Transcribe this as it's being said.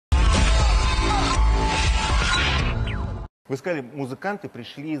Вы сказали, музыканты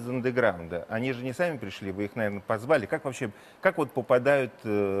пришли из андеграунда. Они же не сами пришли, вы их, наверное, позвали. Как вообще, как вот попадают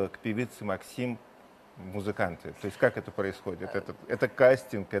к певице МакСим музыканты? То есть как это происходит? Это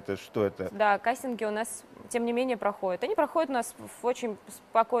кастинг, это что это? Да, кастинги у нас, тем не менее, проходят. Они проходят у нас в очень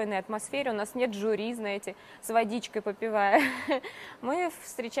спокойной атмосфере. У нас нет жюри, знаете, с водичкой попивая. Мы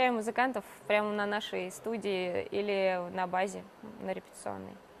встречаем музыкантов прямо на нашей студии или на базе, на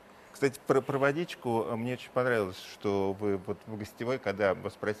репетиционной. Кстати, про водичку мне очень понравилось, что вы вот в гостевой, когда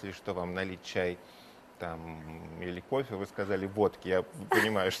вы спросили, что вам налить, чай там, или кофе, вы сказали водки. Я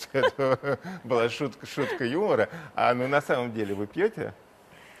понимаю, что это была шутка юмора. А ну, на самом деле вы пьете?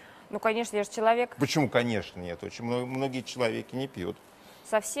 Ну, конечно, я же человек. Почему, конечно, нет? Очень многие человеки не пьют.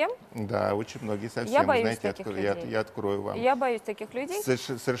 Совсем? Да, очень многие совсем. Я боюсь знаете, таких людей. Я открою вам. Я боюсь таких людей.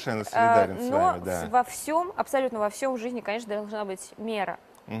 Совершенно солидарен с вами, да. Но во всем, абсолютно во всем в жизни, конечно, должна быть мера.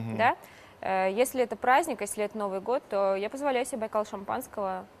 Да? Если это праздник, если это Новый год, то я позволяю себе бокал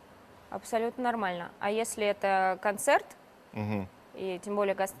шампанского абсолютно нормально. А если это концерт, и тем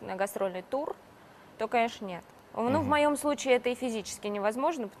более гастрольный тур, то, конечно, нет. Ну, в моем случае это и физически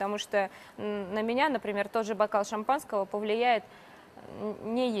невозможно, потому что на меня, например, тот же бокал шампанского повлияет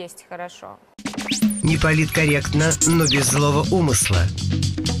не есть хорошо. Не политкорректно, но без злого умысла.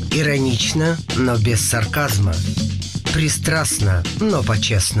 Иронично, но без сарказма. Пристрастно, но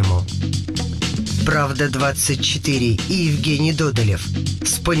по-честному. «Правда-24» и Евгений Додолев.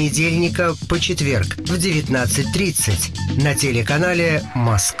 С понедельника по четверг в 19:30 на телеканале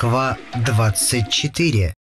 «Москва-24».